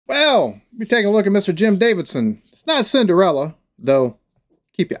Well, we're taking a look at Mr. Jim Davidson. It's not Cinderella, though.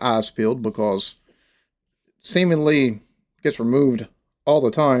 Keep your eyes peeled because it seemingly gets removed all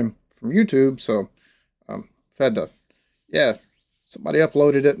the time from YouTube. So I've had to, somebody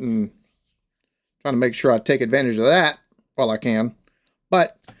uploaded it and trying to make sure I take advantage of that while I can.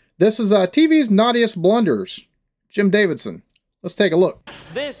 But this is TV's Naughtiest Blunders, Jim Davidson. Let's take a look.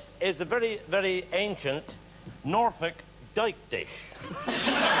 This is a very, very ancient Norfolk dyke dish.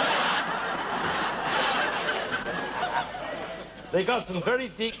 They got some very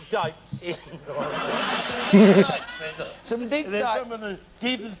deep dikes in Norfolk. Some deep They're dikes. some of the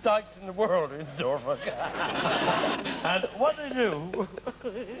deepest dikes in the world in Norfolk. And what they do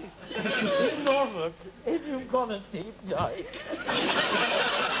in Norfolk, if you've got a deep dike,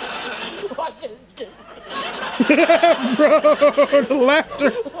 what you do? Bro, the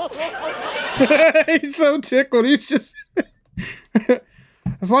laughter. He's so tickled. He's just...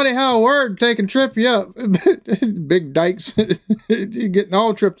 Funny how a word taking trip you up. Big dikes. You're getting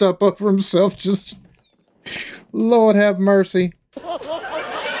all tripped up over himself. Just... Lord have mercy.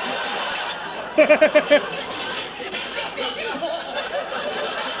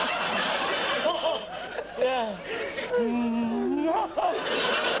 Yeah.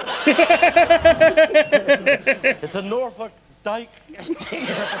 It's a Norfolk dyke.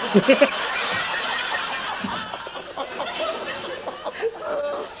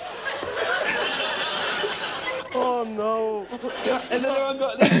 Oh no. And then I've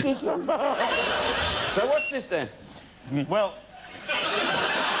got this. So what's this then? Well,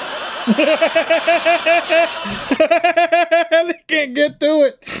 They can't get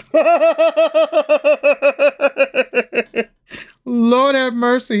through it. Lord have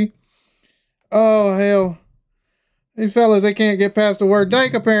mercy. Oh, hell. These fellas, they can't get past the word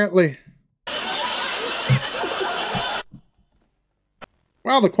dyke, apparently.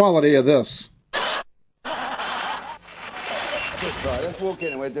 Wow, the quality of this. Right, let's walk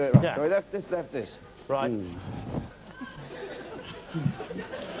in and we'll do it right. Yeah. So we left this. right.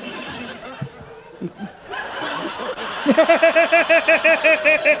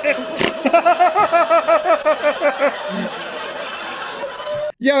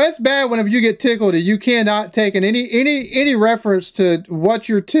 Yo, it's bad whenever you get tickled and you cannot take in any reference to what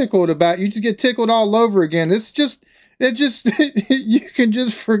you're tickled about. You just get tickled all over again. You can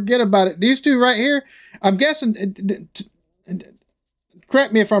just forget about it. These two right here, I'm guessing,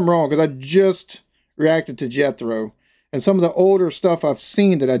 correct me if I'm wrong, because I just reacted to Jethro. And some of the older stuff I've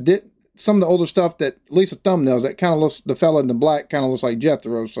seen that I did, some of the older stuff that, at least the thumbnails, that kind of looks, the fella in the black kind of looks like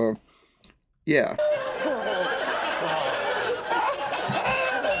Jethro. So, yeah.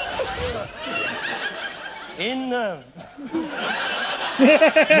 In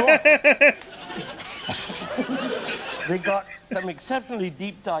they got some exceptionally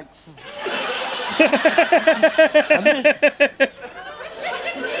deep dikes. And this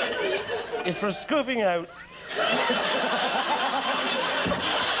is for scooping out.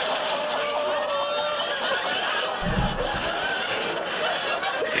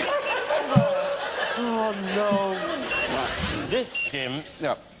 Oh no. This, Jim,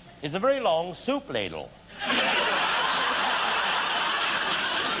 is a very long soup ladle. Do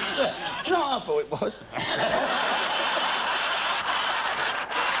you know what I thought it was?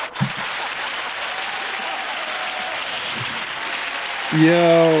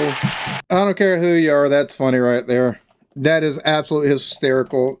 Yo, I don't care who you are, that's funny right there. That is absolutely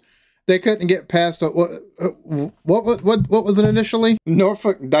hysterical. They couldn't get past what was it initially?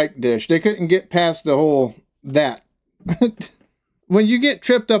 Norfolk dyke dish. They couldn't get past the whole that. When you get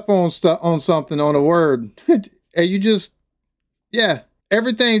tripped up on something, on a word, and you just,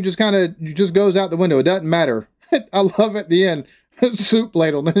 everything just kind of just goes out the window. It doesn't matter. I love at the end, soup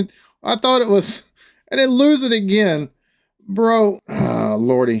ladle. I thought it was, and then lose it again. Bro,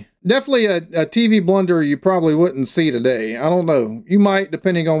 lordy. Definitely a TV blunder you probably wouldn't see today. I don't know. You might,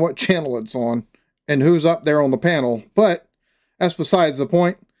 depending on what channel it's on and who's up there on the panel. But that's besides the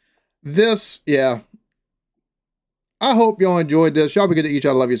point. This, I hope y'all enjoyed this. Y'all be good to each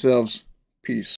other. Love yourselves. Peace.